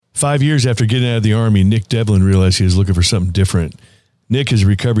5 years after getting out of the Army, Nick Devlin realized he was looking for something different. Nick is a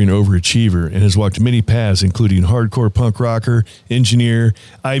recovering overachiever and has walked many paths, including hardcore punk rocker, engineer,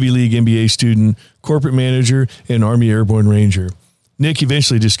 Ivy League MBA student, corporate manager, and Army Airborne Ranger. Nick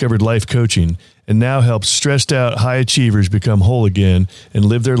eventually discovered life coaching and now helps stressed out high achievers become whole again and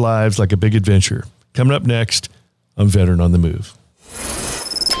live their lives like a big adventure. Coming up next on Veteran on the Move.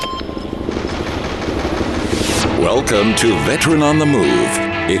 Welcome to Veteran on the Move.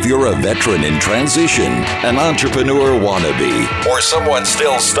 If you're a veteran in transition, an entrepreneur wannabe, or someone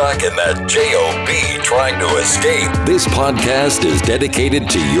still stuck in that JOB trying to escape, this podcast is dedicated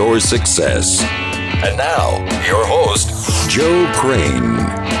to your success. And now, your host, Joe Crane.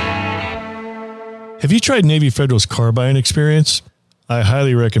 Have you tried Navy Federal's carbine experience? I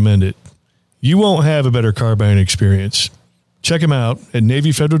highly recommend it. You won't have a better carbine experience. Check them out at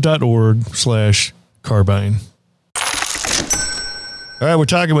NavyFederal.org/carbine. All right, we're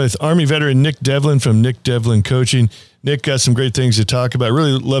talking with Army veteran Nick Devlin from Nick Devlin Coaching. Nick got some great things to talk about.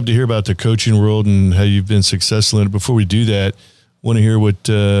 Really love to hear about the coaching world and how you've been successful in it. Before we do that, want to hear what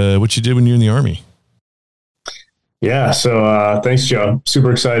you did when you were in the Army. Yeah, so thanks, Joe.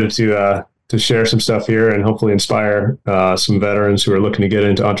 Super excited to share some stuff here and hopefully inspire some veterans who are looking to get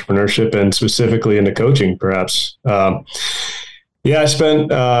into entrepreneurship and specifically into coaching, perhaps. I spent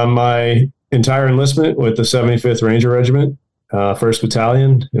my entire enlistment with the 75th Ranger Regiment. 1st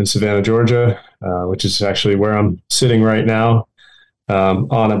Battalion in Savannah, Georgia, which is actually where I'm sitting right now,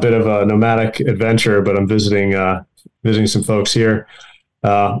 on a bit of a nomadic adventure, but I'm visiting some folks here.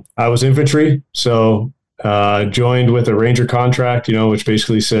 I was infantry, so joined with a Ranger contract, which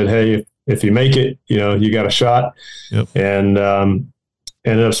basically said, hey, if you make it, you got a shot. Yep. And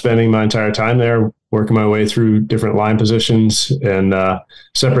ended up spending my entire time there, working my way through different line positions, and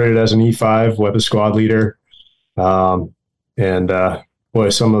separated as an E5 weapons squad leader.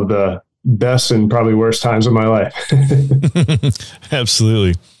 Some of the best and probably worst times of my life.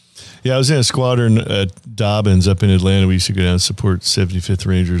 Absolutely. Yeah, I was in a squadron at Dobbins up in Atlanta. We used to go down and support 75th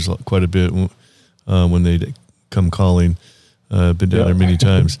Rangers quite a bit when they'd come calling. Been down there many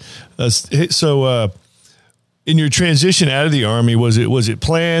times. So in your transition out of the Army, was it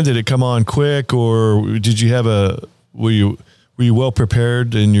planned? Did it come on quick, or did you have were you well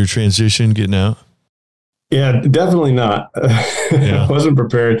prepared in your transition getting out? Yeah, definitely not. I wasn't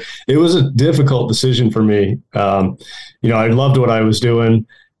prepared. It was a difficult decision for me. I loved what I was doing.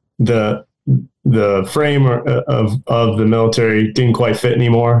 The frame of the military didn't quite fit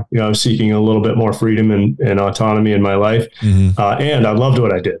anymore. I was seeking a little bit more freedom and autonomy in my life. Mm-hmm. And I loved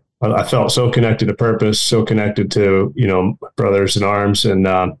what I did. I felt so connected to purpose, so connected to, brothers in arms. And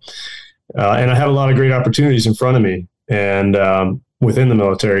I had a lot of great opportunities in front of me and within the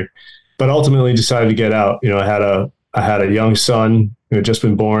military. But ultimately decided to get out. I had a young son who had just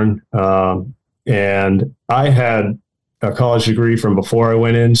been born, and I had a college degree from before I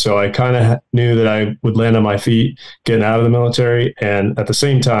went in, so I kind of knew that I would land on my feet getting out of the military. And at the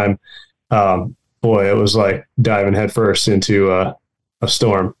same time, it was like diving headfirst into a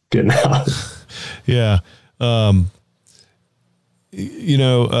storm getting out. Yeah.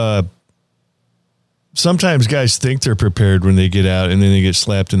 Sometimes guys think they're prepared when they get out and then they get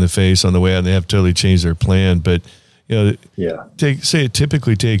slapped in the face on the way out and they have to totally change their plan. But, it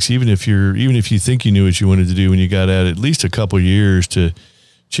typically takes, even if you think you knew what you wanted to do when you got out, at least a couple of years to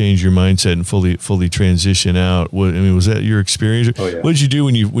change your mindset and fully transition out. Was that your experience? Oh, yeah. What did you do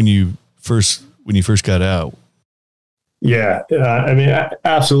when you first got out? Yeah.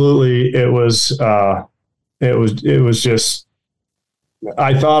 Absolutely. It was just,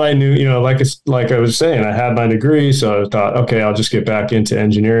 I thought I knew, like I was saying, I had my degree. So I thought, okay, I'll just get back into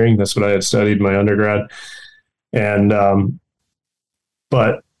engineering. That's what I had studied in my undergrad. And,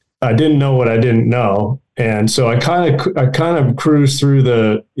 but I didn't know what I didn't know. And so I kind of cruised through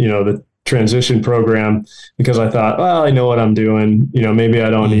the transition program because I thought, well, I know what I'm doing. Maybe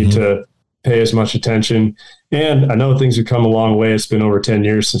I don't need to pay as much attention. And I know things have come a long way. It's been over 10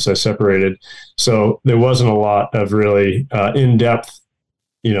 years since I separated. So there wasn't a lot of really in-depth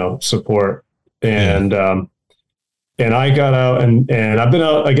support. And I got out and I've been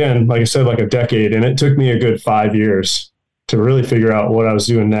out again, like I said, like a decade, and it took me a good 5 years to really figure out what I was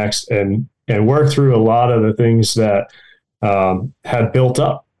doing next and work through a lot of the things that had built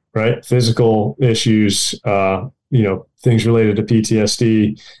up, right? Physical issues, things related to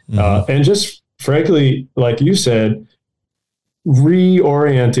PTSD, and just frankly, like you said,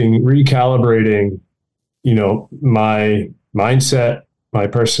 recalibrating, my mindset, my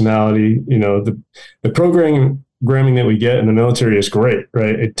personality. The programming that we get in the military is great,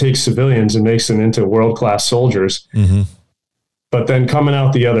 right? It takes civilians and makes them into world-class soldiers. Mm-hmm. But then coming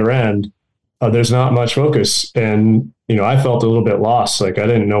out the other end, there's not much focus. And, I felt a little bit lost. Like I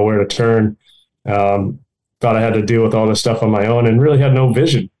didn't know where to turn. Thought I had to deal with all this stuff on my own and really had no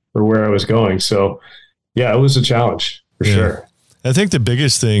vision for where I was going. So yeah, it was a challenge for sure. I think the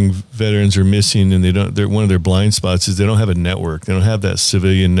biggest thing veterans are missing, and they're one of their blind spots, is they don't have a network. They don't have that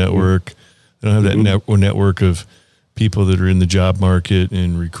civilian network. They don't have that network of people that are in the job market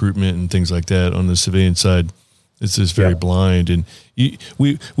and recruitment and things like that on the civilian side. It's just very blind. And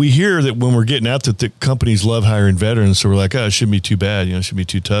we hear that when we're getting out that the companies love hiring veterans. So we're like, it shouldn't be too bad. It shouldn't be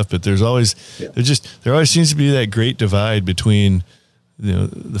too tough. But there always seems to be that great divide between,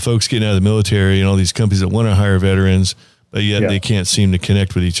 the folks getting out of the military and all these companies that want to hire veterans, but yet they can't seem to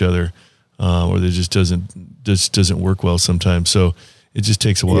connect with each other, or they just doesn't work well sometimes. So it just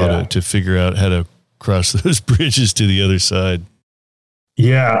takes a while to figure out how to cross those bridges to the other side.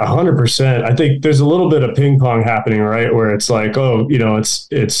 Yeah, 100%. I think there's a little bit of ping pong happening, right? Where it's like,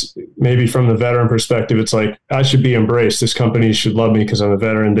 it's maybe from the veteran perspective, it's like, I should be embraced. This company should love me because I'm a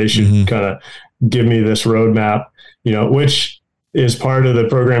veteran. They should kind of give me this roadmap, which is part of the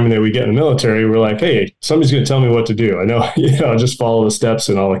programming that we get in the military. We're like, hey, somebody's going to tell me what to do. I know, I'll just follow the steps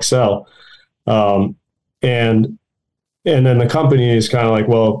and I'll excel. And then the company is kind of like,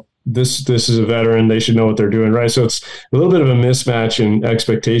 well, this is a veteran. They should know what they're doing. Right. So it's a little bit of a mismatch in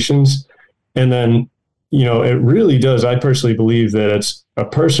expectations. And then, it really does. I personally believe that it's a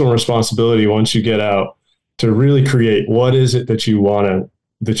personal responsibility once you get out to really create what is it that you want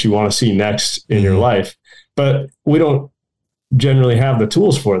to see next in your life. But we don't generally have the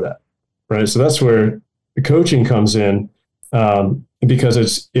tools for that. Right. So that's where the coaching comes in,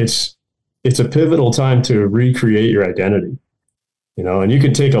 because it's a pivotal time to recreate your identity. And you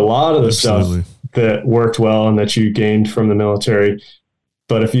can take a lot of the stuff that worked well and that you gained from the military.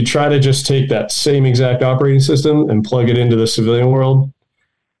 But if you try to just take that same exact operating system and plug it into the civilian world,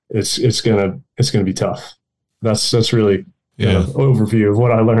 it's gonna be tough. That's really an overview of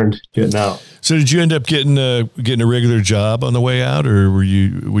what I learned getting out. So did you end up getting a regular job on the way out, or were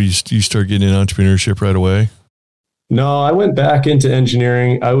you start getting in entrepreneurship right away? No, I went back into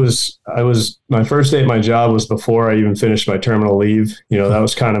engineering. I was my first day at my job was before I even finished my terminal leave. That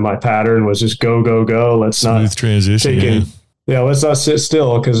was kind of my pattern, was just go, go, go. Let's Smooth not transition. Let's not sit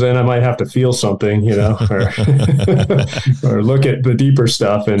still, because then I might have to feel something, or or look at the deeper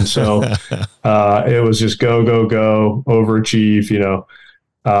stuff. And so it was just go, go, go, overachieve,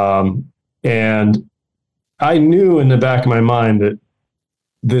 and I knew in the back of my mind that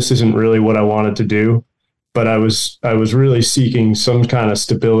this isn't really what I wanted to do. But I was really seeking some kind of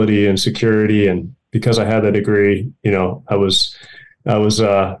stability and security, and because I had that degree, I was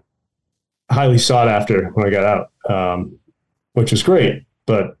highly sought after when I got out, which was great.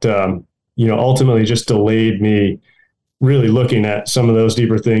 But ultimately, just delayed me really looking at some of those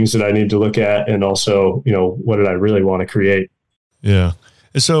deeper things that I need to look at, and also, what did I really want to create? Yeah,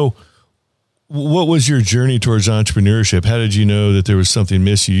 and so. What was your journey towards entrepreneurship? How did you know that there was something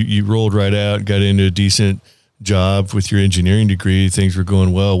missing? You rolled right out, got into a decent job with your engineering degree. Things were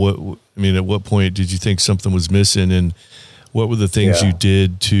going well. At what point did you think something was missing, and what were the things you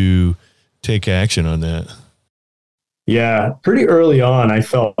did to take action on that? Yeah, pretty early on, I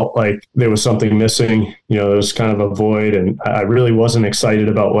felt like there was something missing. There was kind of a void, and I really wasn't excited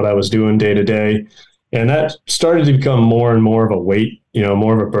about what I was doing day to day. And that started to become more and more of a weight,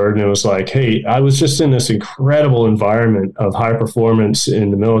 more of a burden. It was like, hey, I was just in this incredible environment of high performance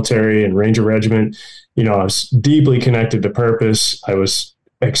in the military and Ranger Regiment. I was deeply connected to purpose. I was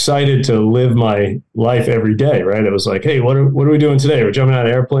excited to live my life every day, right? It was like, hey, what are we doing today? We're jumping out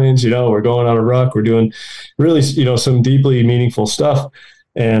of airplanes, we're going on a ruck. We're doing really, some deeply meaningful stuff.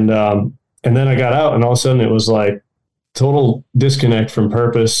 And then I got out, and all of a sudden it was like total disconnect from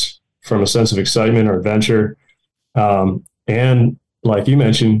purpose, from a sense of excitement or adventure. And like you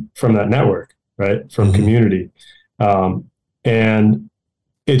mentioned, from that network, right? From community. And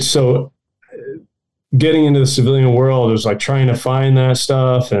it's so getting into the civilian world, it was like trying to find that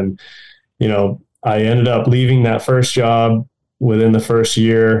stuff. And, I ended up leaving that first job within the first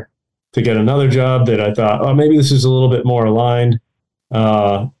year to get another job that I thought, oh, maybe this is a little bit more aligned.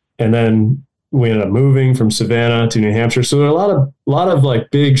 And then we ended up moving from Savannah to New Hampshire. So there are a lot of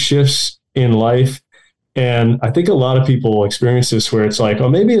like big shifts in life. And I think a lot of people experience this where it's like, oh,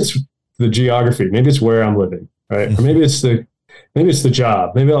 maybe it's the geography, maybe it's where I'm living, right? Or maybe it's the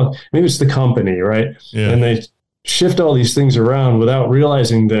job, maybe it's the company, right? Yeah. And they shift all these things around without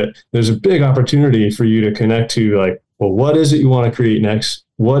realizing that there's a big opportunity for you to connect to, like, well, what is it you want to create next?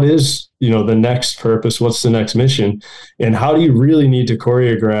 What is, the next purpose? What's the next mission? And how do you really need to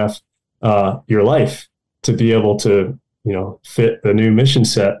choreograph your life to be able to fit the new mission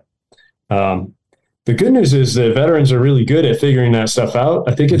set. The good news is that veterans are really good at figuring that stuff out.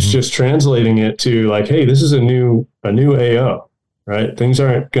 I think it's just translating it to like, hey, this is a new AO, right? Things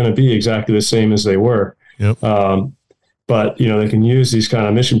aren't going to be exactly the same as they were. Yep. But they can use these kind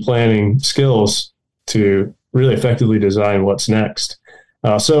of mission planning skills to really effectively design what's next.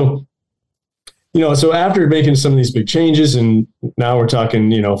 So after making some of these big changes, and now we're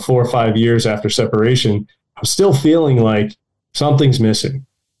talking, 4 or 5 years after separation, I'm still feeling like something's missing.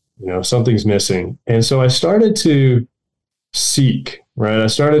 Something's missing. And so I started to seek, right? I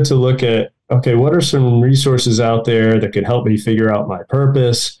started to look at, okay, what are some resources out there that could help me figure out my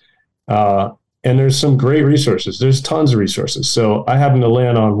purpose? And there's some great resources. There's tons of resources. So I happened to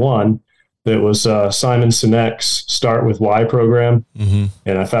land on one that was Simon Sinek's Start With Why program. Mm-hmm.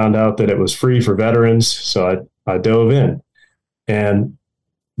 And I found out that it was free for veterans. So I dove in. And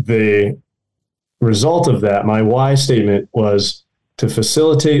the result of that, my why statement was to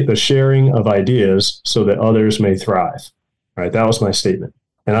facilitate the sharing of ideas so that others may thrive. Right? That was my statement.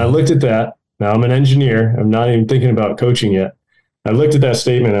 And I looked at that. Now I'm an engineer. I'm not even thinking about coaching yet. I looked at that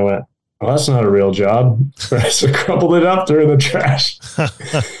statement and I went, well, that's not a real job. Right? So I crumpled it up, threw it in the trash.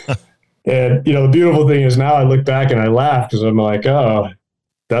 And, the beautiful thing is now I look back and I laugh because I'm like, oh,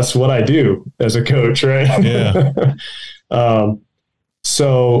 that's what I do as a coach, right? Yeah.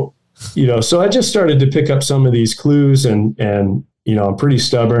 So I just started to pick up some of these clues and I'm pretty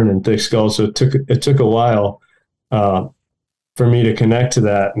stubborn and thick-skulled. So it took a while for me to connect to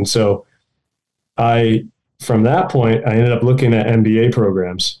that. And so from that point, I ended up looking at MBA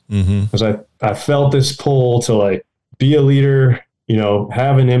programs because I felt this pull to like be a leader,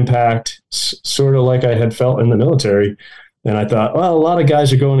 have an impact, sort of like I had felt in the military. And I thought, well, a lot of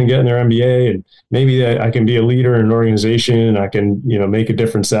guys are going and getting their MBA, and maybe I can be a leader in an organization and I can, make a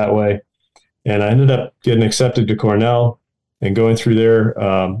difference that way. And I ended up getting accepted to Cornell and going through their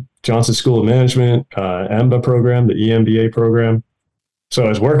Johnson School of Management, EMBA program, the EMBA program. So I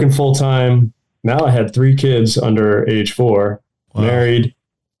was working full time. Now I had 3 kids under age 4, wow. Married,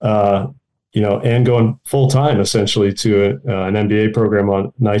 and going full time essentially to an MBA program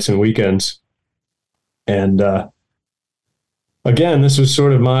on nights and weekends. And again, this was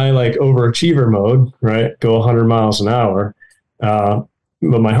sort of my like overachiever mode, right? Go 100 miles an hour. But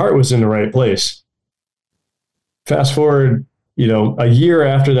my heart was in the right place. Fast forward, a year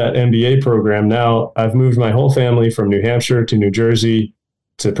after that MBA program, now I've moved my whole family from New Hampshire to New Jersey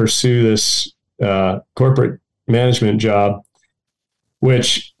to pursue this corporate management job,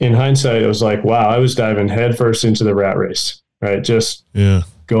 which in hindsight, it was like, wow, I was diving headfirst into the rat race, right? Just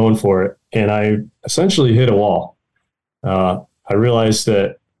going for it. And I essentially hit a wall. I realized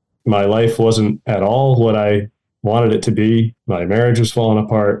that my life wasn't at all what I wanted it to be. My marriage was falling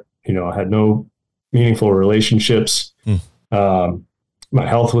apart. I had no meaningful relationships. My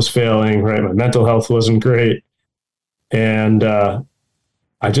health was failing, right? My mental health wasn't great. And I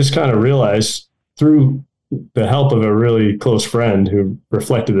just kind of realized through the help of a really close friend who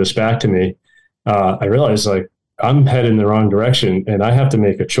reflected this back to me, I realized like I'm heading in the wrong direction and I have to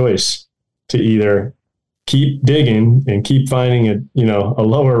make a choice to either keep digging and keep finding a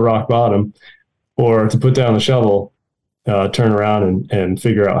lower rock bottom, or to put down the shovel, turn around and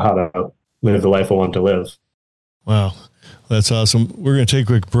figure out how to live the life I want to live. Wow. That's awesome. We're going to take a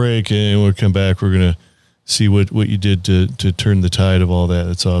quick break and when we come back, we're going to see what you did to turn the tide of all that.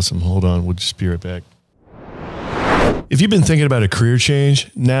 That's awesome. Hold on. We'll just be right back. If you've been thinking about a career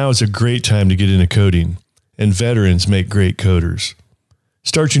change, now is a great time to get into coding, and veterans make great coders.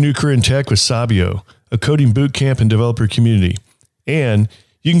 Start your new career in tech with Sabio, a coding boot camp and developer community. And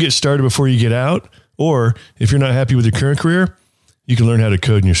you can get started before you get out, or if you're not happy with your current career, you can learn how to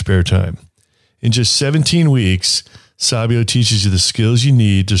code in your spare time. In just 17 weeks, Sabio teaches you the skills you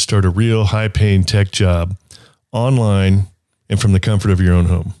need to start a real high-paying tech job online and from the comfort of your own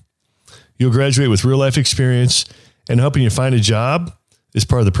home. You'll graduate with real-life experience, and helping you find a job is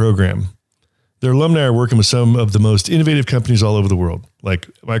part of the program. Their alumni are working with some of the most innovative companies all over the world, like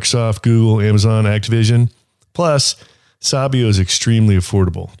Microsoft, Google, Amazon, Activision. Plus, Sabio is extremely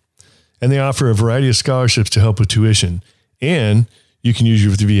affordable. And they offer a variety of scholarships to help with tuition, and you can use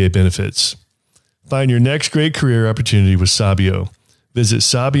your VA benefits. Find your next great career opportunity with Sabio. Visit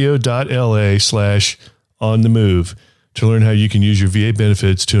sabio.la/onthemove to learn how you can use your VA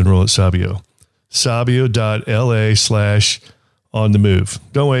benefits to enroll at Sabio. sabio.la/onthemove.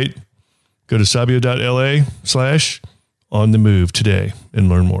 Don't wait. Go to sabio.la/onthemove today and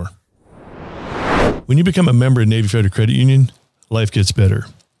learn more. When you become a member of Navy Federal Credit Union, life gets better.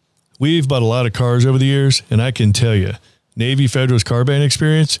 We've bought a lot of cars over the years, and I can tell you, Navy Federal's car buying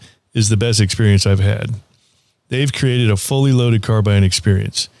experience is the best experience I've had. they've created a fully loaded car buying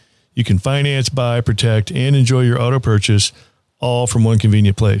experience. You can finance, buy, protect, and enjoy your auto purchase all from one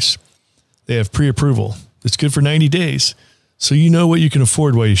convenient place. They have pre-approval. It's good for 90 days, so you know what you can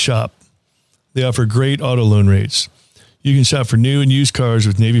afford while you shop. They offer great auto loan rates. You can shop for new and used cars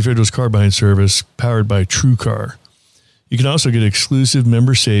with Navy Federal's car buying service powered by TrueCar. You can also get exclusive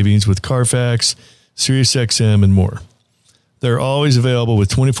member savings with Carfax, SiriusXM, and more. They're always available with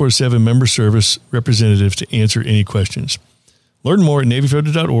 24/7 member service representatives to answer any questions. Learn more at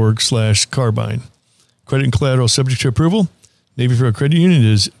NavyFederal.org/carbine. Credit and collateral subject to approval. Navy Federal Credit Union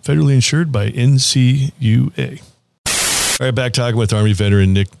is federally insured by NCUA. All right, back talking with Army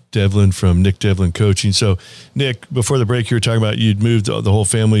veteran Nick Devlin from Nick Devlin Coaching. So, Nick, before the break, you were talking about you'd moved the whole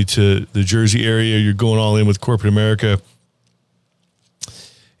family to the Jersey area. You're going all in with corporate America.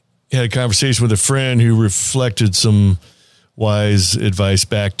 You had a conversation with a friend who reflected some wise advice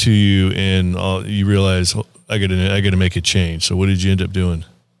back to you, and you realize I got to make a change. So, what did you end up doing?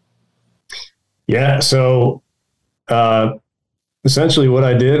 Yeah, so essentially, what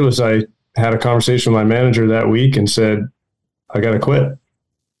I did was I had a conversation with my manager that week and said, "I got to quit.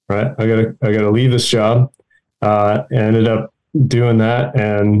 Right, I got to leave this job." And ended up doing that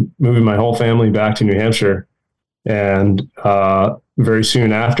and moving my whole family back to New Hampshire, and very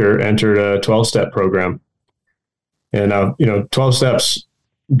soon after entered a 12-step program. And 12 steps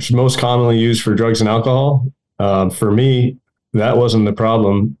is most commonly used for drugs and alcohol. For me, that wasn't the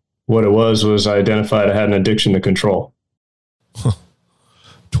problem. What it was I identified I had an addiction to control.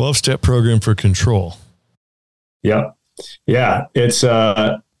 12-step program for control. Yep. Yeah.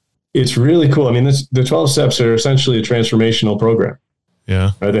 It's really cool. I mean, the 12 steps are essentially a transformational program.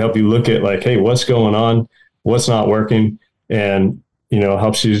 Yeah. Right? They help you look at like, hey, what's going on? What's not working? And,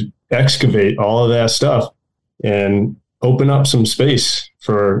 helps you excavate all of that stuff and open up some space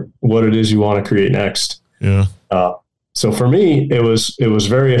for what it is you want to create next. Yeah. So for me, it was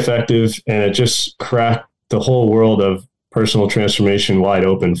very effective, and it just cracked the whole world of personal transformation wide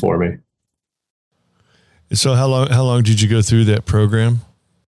open for me. So how long did you go through that program?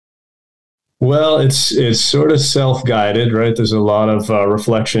 Well, it's sort of self-guided, right? There's a lot of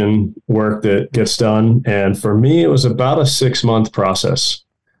reflection work that gets done. And for me, it was about a 6-month process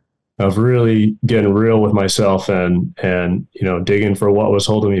of really getting real with myself and digging for what was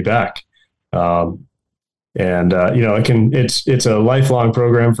holding me back. It's a lifelong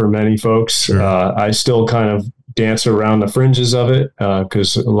program for many folks. Sure. I still kind of dance around the fringes of it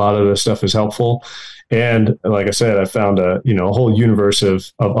because a lot of the stuff is helpful. And like I said, I found a whole universe of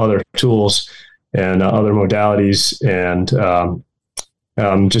other tools and other modalities, and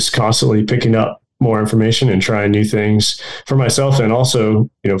just constantly picking up more information and trying new things for myself and also,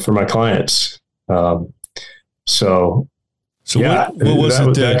 for my clients. So yeah, what was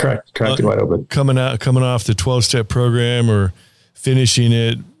that cracked it wide open. Coming off the 12-step program or finishing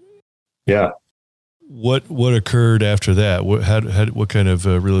it? Yeah. What occurred after that? What kind of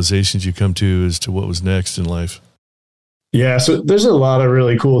realizations you come to as to what was next in life? Yeah, so there's a lot of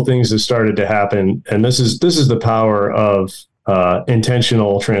really cool things that started to happen, and this is the power of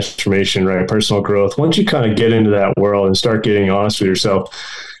intentional transformation, right? Personal growth. Once you kind of get into that world and start getting honest with yourself,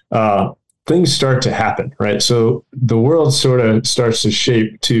 things start to happen, right? So the world sort of starts to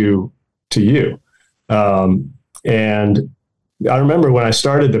shape to you, and I remember when I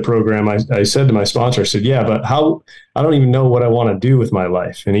started the program, I said to my sponsor, I said, yeah, but I don't even know what I want to do with my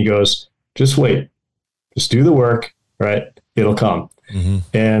life. And he goes, just wait, just do the work, right? It'll come. Mm-hmm.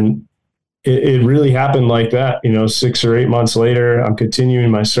 And it really happened like that. 6 or 8 months later, I'm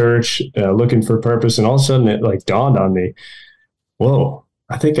continuing my search, looking for purpose. And all of a sudden it like dawned on me, whoa,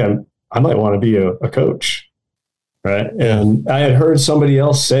 I think I might want to be a coach. Right. And I had heard somebody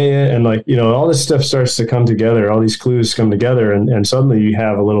else say it, and all this stuff starts to come together. All these clues come together, and suddenly you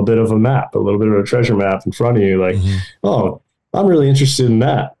have a little bit of a map, a little bit of a treasure map in front of you. Like, mm-hmm. Oh, I'm really interested in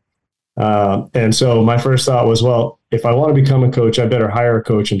that. And so my first thought was, well, if I want to become a coach, I better hire a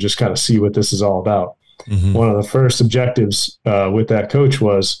coach and just kind of see what this is all about. Mm-hmm. One of the first objectives with that coach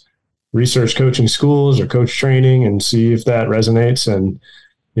was research coaching schools or coach training and see if that resonates. And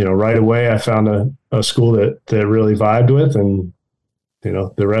right away I found a school that really vibed with, and,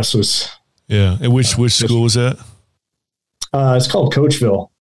 the rest was. Yeah. And which school was that? It's called Coachville.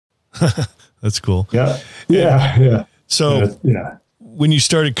 That's cool. Yeah. Yeah. Yeah. So when you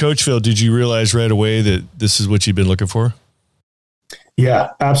started Coachville, did you realize right away that this is what you've been looking for?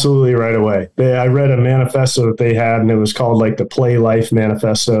 Yeah, absolutely. Right away. I read a manifesto that they had, and it was called like the Play Life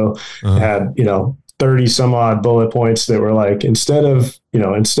Manifesto. Uh-huh. It had, 30 some odd bullet points that were like, instead of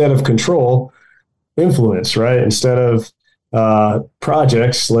control, influence, right? Instead of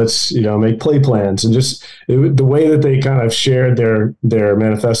projects. Let's, make play plans. And just the way that they kind of shared their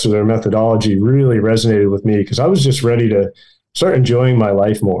manifesto, their methodology really resonated with me, because I was just ready to start enjoying my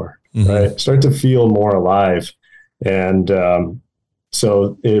life more, right? Start to feel more alive. And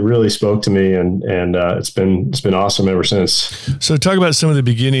so it really spoke to me, and it's been awesome ever since. So talk about some of the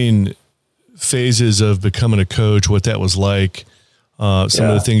beginning phases of becoming a coach, what that was like, some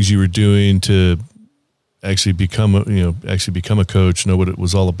of the things you were doing to actually become a coach, know what it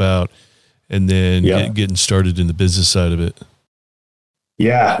was all about, and then getting started in the business side of it.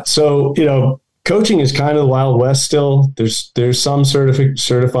 Yeah. So, coaching is kind of the Wild West still. There's some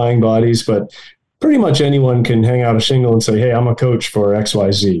certifying bodies, but pretty much anyone can hang out a shingle and say, hey, I'm a coach for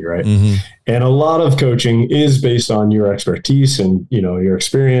XYZ, right? Mm-hmm. And a lot of coaching is based on your expertise and, your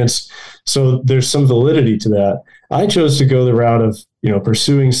experience. So there's some validity to that. I chose to go the route of,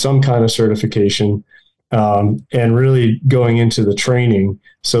 pursuing some kind of certification, and really going into the training.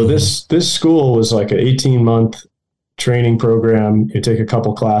 So this school was like an 18-month training program. You take a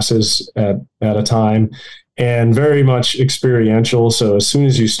couple classes at a time, and very much experiential. So as soon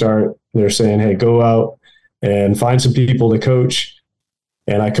as you start, they're saying, hey, go out and find some people to coach.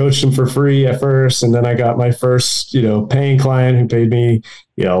 And I coached them for free at first. And then I got my first, paying client who paid me,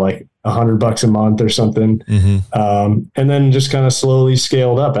 like $100 a month or something. Mm-hmm. And then just kind of slowly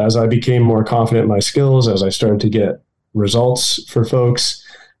scaled up as I became more confident in my skills, as I started to get results for folks.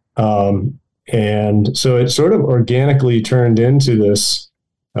 And so it sort of organically turned into this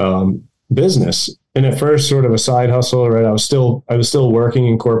business. And at first, sort of a side hustle, right? I was still working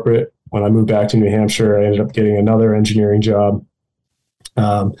in corporate. When I moved back to New Hampshire, I ended up getting another engineering job,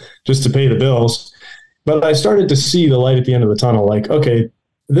 just to pay the bills. But I started to see the light at the end of the tunnel. Like, okay,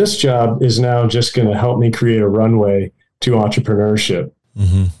 this job is now just going to help me create a runway to entrepreneurship.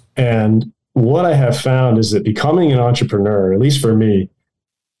 Mm-hmm. And what I have found is that becoming an entrepreneur, at least for me,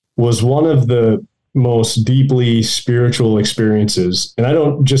 was one of the most deeply spiritual experiences. And I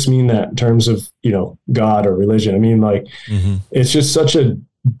don't just mean that in terms of, God or religion. I mean, like, it's just such a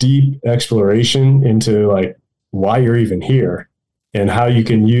deep exploration into like why you're even here and how you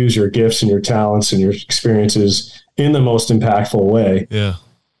can use your gifts and your talents and your experiences in the most impactful way. Yeah.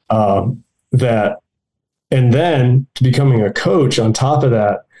 And then becoming a coach on top of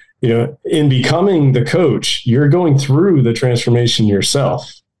that, in becoming the coach, you're going through the transformation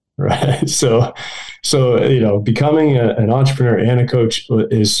yourself. Right. So, becoming an entrepreneur and a coach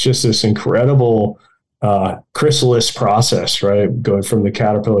is just this incredible chrysalis process, right? Going from the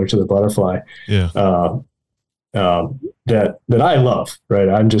caterpillar to the butterfly. Yeah. That I love, right?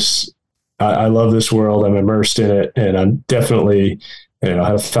 I love this world. I'm immersed in it, and I'm definitely,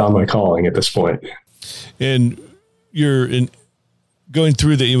 have found my calling at this point. And you're going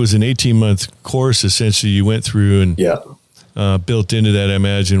through it was an 18-month course, essentially, you went through, and built into that, I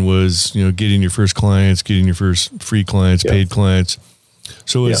imagine, was, getting your first clients, getting your first free clients, paid clients.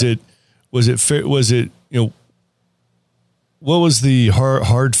 So was it fair? Was it, what was the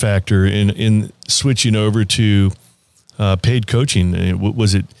hard factor in switching over to paid coaching?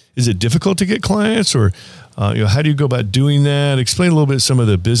 Is it difficult to get clients, or, how do you go about doing that? Explain a little bit some of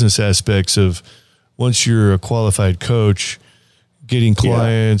the business aspects of once you're a qualified coach, getting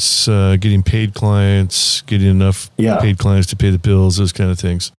clients, getting paid clients, getting enough paid clients to pay the bills, those kind of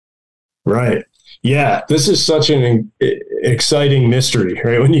things. Right. Yeah. This is such an exciting mystery,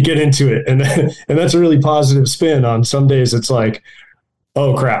 right? When you get into it, and that's a really positive spin on some days. It's like,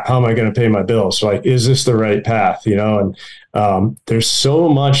 oh crap, how am I going to pay my bills? So like, is this the right path? And there's so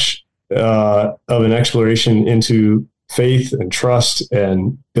much of an exploration into faith and trust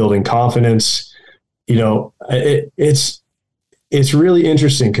and building confidence. It's really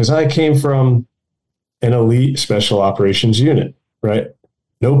interesting because I came from an elite special operations unit, right?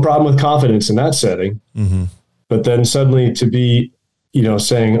 No problem with confidence in that setting. Mm-hmm. But then suddenly to be,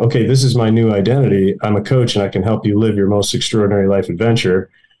 saying, okay, this is my new identity. I'm a coach and I can help you live your most extraordinary life adventure.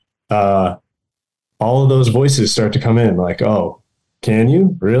 All of those voices start to come in like, oh, can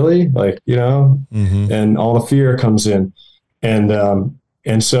you really? Like, and all the fear comes in.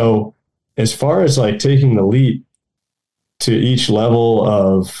 And so as far as like taking the leap to each level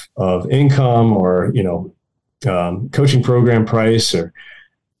of income or, coaching program price, or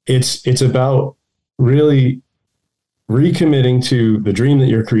it's about really recommitting to the dream that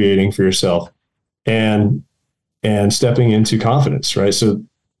you're creating for yourself and stepping into confidence, right? So it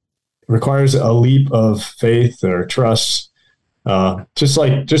requires a leap of faith or trust, just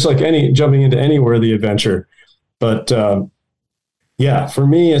like any jumping into any worthy adventure. But for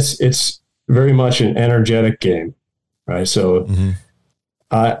me, it's very much an energetic game. Right. So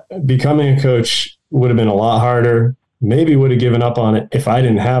becoming a coach would have been a lot harder. maybe would have given up on it if I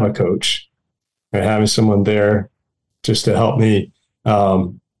didn't have a coach and having someone there just to help me.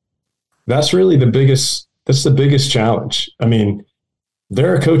 That's really the biggest challenge. I mean,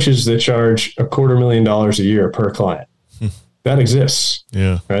 there are coaches that charge $250,000 a year per client. That exists.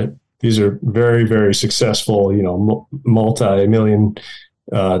 Yeah. Right. These are very, very successful, multi-million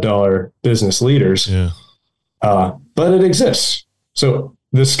dollar business leaders. Yeah. But it exists. So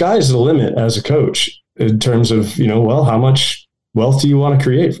the sky's the limit as a coach in terms of, how much wealth do you want to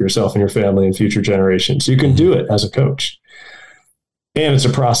create for yourself and your family and future generations? You can do it as a coach. And it's a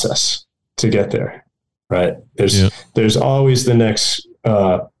process to get there, right? There's always the next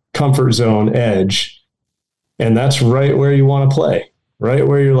comfort zone edge. And that's right where you want to play, right?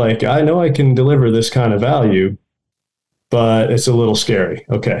 Where you're like, I know I can deliver this kind of value, but it's a little scary.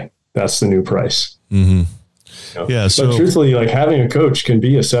 Okay. That's the new price. Mm-hmm. Yeah. So but truthfully, like having a coach can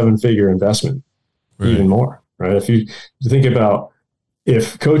be a 7-figure investment, even more, right? If you think about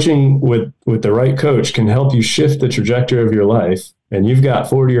if coaching with the right coach can help you shift the trajectory of your life, and you've got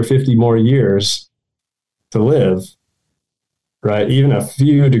 40 or 50 more years to live, right? Even a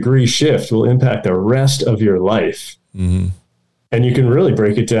few degree shift will impact the rest of your life. Mm-hmm. And you can really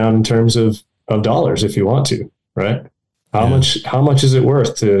break it down in terms of dollars if you want to, right? How much is it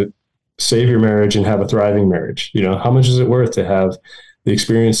worth to save your marriage and have a thriving marriage? How much is it worth to have the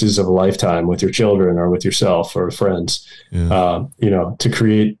experiences of a lifetime with your children or with yourself or friends, to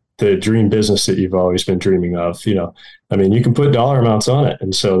create the dream business that you've always been dreaming of? You can put dollar amounts on it.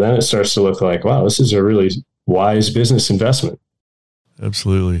 And so then it starts to look like, wow, this is a really wise business investment.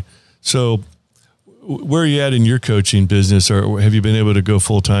 Absolutely. So where are you at in your coaching business, or have you been able to go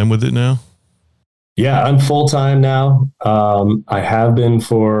full time with it now? Yeah, I'm full-time now. I have been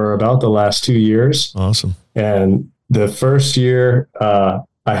for about the last 2 years. Awesome. And the first year, I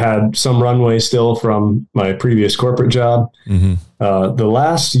had some runway still from my previous corporate job. Mm-hmm. The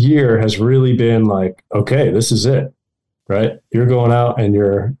last year has really been like, okay, this is it, right? You're going out and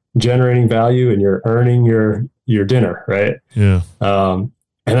you're generating value and you're earning your dinner, right? Yeah. And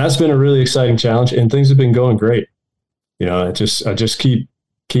that's been a really exciting challenge, and things have been going great. I just keep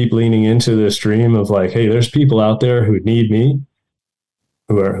leaning into this dream of like, hey, there's people out there who need me,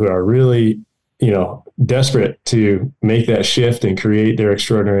 who are really, desperate to make that shift and create their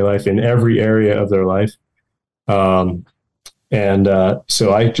extraordinary life in every area of their life. So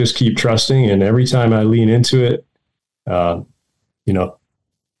I just keep trusting, and every time I lean into it,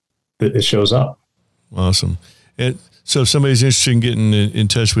 it shows up. Awesome. And so if somebody's interested in getting in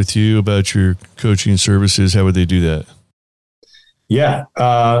touch with you about your coaching services, how would they do that? Yeah.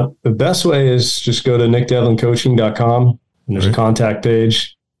 The best way is just go to nickdevlincoaching.com, and there's a contact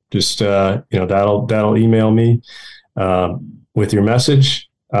page. Just, that'll email me with your message.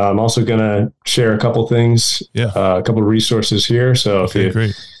 I'm also going to share a couple things, a couple of resources here. So if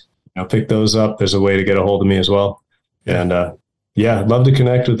you pick those up, there's a way to get a hold of me as well. Yeah. And I'd love to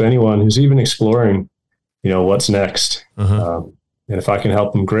connect with anyone who's even exploring, what's next. Uh-huh. And if I can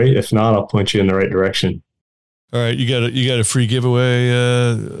help them, great. If not, I'll point you in the right direction. All right. You got a free giveaway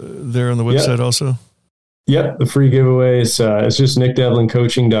there on the website also? Yep. The free giveaway is it's just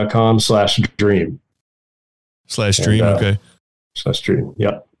nickdevlincoaching.com/dream. /dream. Okay. /dream.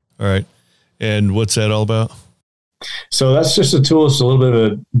 Yep. All right. And what's that all about? So that's just a tool. It's a little bit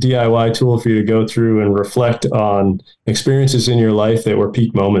of a DIY tool for you to go through and reflect on experiences in your life that were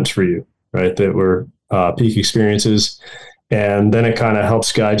peak moments for you, right? That were peak experiences. And then it kind of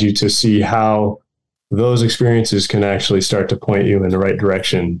helps guide you to see how those experiences can actually start to point you in the right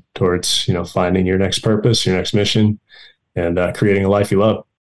direction towards, finding your next purpose, your next mission, and creating a life you love.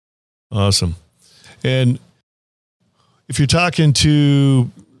 Awesome. And if you're talking to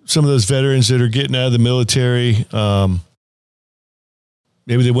some of those veterans that are getting out of the military,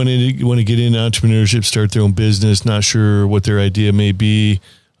 maybe they want to get into entrepreneurship, start their own business, not sure what their idea may be.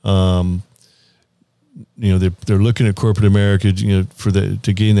 They're looking at corporate America,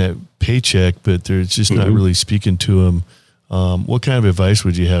 to gain that paycheck, but they're just not really speaking to them. What kind of advice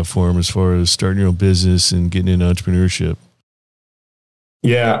would you have for them as far as starting your own business and getting into entrepreneurship?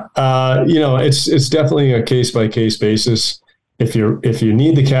 Yeah. It's definitely a case by case basis. If you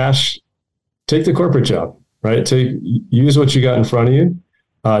need the cash, take the corporate job, right? Use what you got in front of you.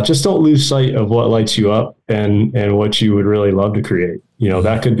 Just don't lose sight of what lights you up and what you would really love to create.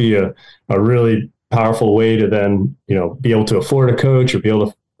 That could be a really powerful way to then, be able to afford a coach or be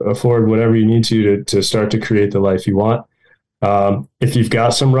able to afford whatever you need to start to create the life you want. If you've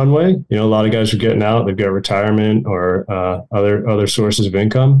got some runway, a lot of guys are getting out, they've got retirement or other sources of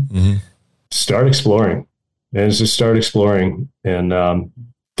income. Start exploring and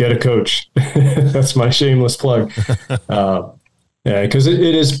get get a coach. That's my shameless plug. Yeah, because it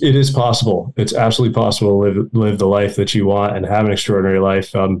is possible. It's absolutely possible to live the life that you want and have an extraordinary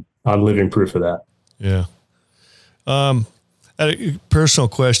life. I'm living proof of that. Yeah. A personal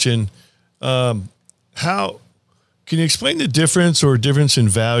question. How can you explain the difference in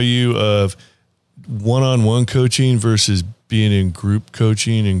value of one-on-one coaching versus being in group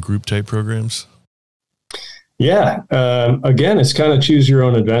coaching and group type programs? Yeah. Again, it's kind of choose your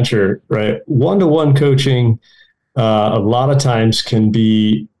own adventure, right? One-to-one coaching, a lot of times can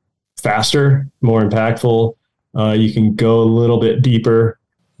be faster, more impactful. You can go a little bit deeper,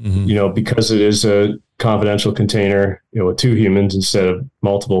 because it is a confidential container, with 2 humans instead of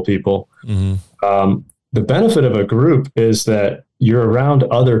multiple people. The benefit of a group is that you're around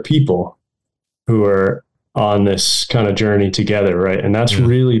other people who are on this kind of journey together, right? And that's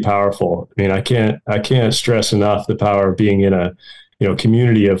really powerful. I mean, I can't stress enough the power of being in a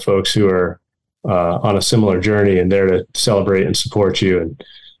community of folks who are on a similar journey and there to celebrate and support you and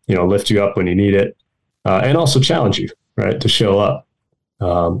lift you up when you need it, and also challenge you, right, to show up.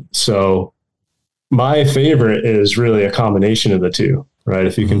 So my favorite is really a combination of the two, right?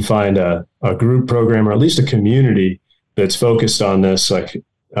 If you can find a group program or at least a community that's focused on this, like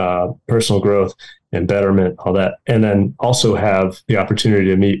personal growth and betterment, all that, and then also have the opportunity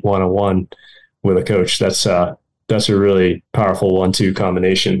to meet one-on-one with a coach, that's a really powerful 1-2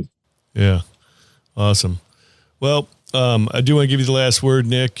 combination. Yeah. Awesome. Well, I do want to give you the last word,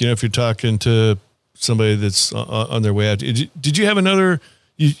 Nick. If you're talking to somebody that's on their way out, did you have another,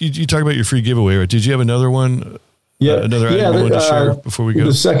 you talk about your free giveaway, right? Did you have another one? Yeah. Another item you want to share before we go?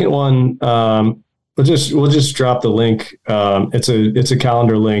 The second one, we'll just drop the link. It's a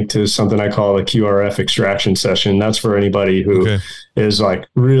calendar link to something I call a QRF extraction session. That's for anybody who is like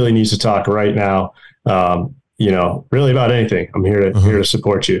really needs to talk right now. Really about anything. I'm here to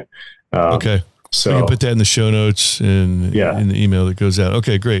support you. Okay. So I can put that in the show notes and in the email that goes out.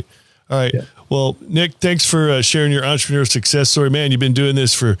 Okay, great. All right. Yeah. Well, Nick, thanks for sharing your entrepreneur success story, man. You've been doing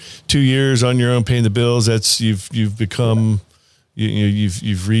this for 2 years on your own, paying the bills. You've become,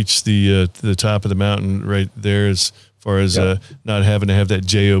 you've reached the top of the mountain right there as far as not having to have that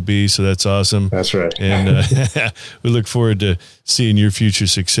JOB. So that's awesome. That's right. And we look forward to seeing your future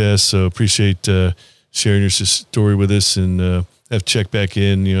success. So appreciate sharing your story with us, and have to check back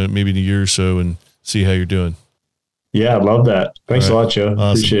in, maybe in a year or so and see how you're doing. Yeah, I love that. Thanks a lot, Joe.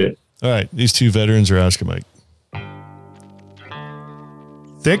 Awesome. Appreciate it. All right. These 2 veterans are Oscar Mike.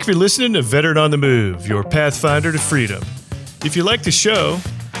 Thank you for listening to Veteran on the Move, your pathfinder to freedom. If you like the show,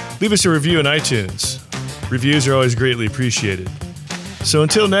 leave us a review on iTunes. Reviews are always greatly appreciated. So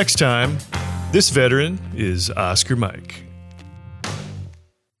until next time, this veteran is Oscar Mike.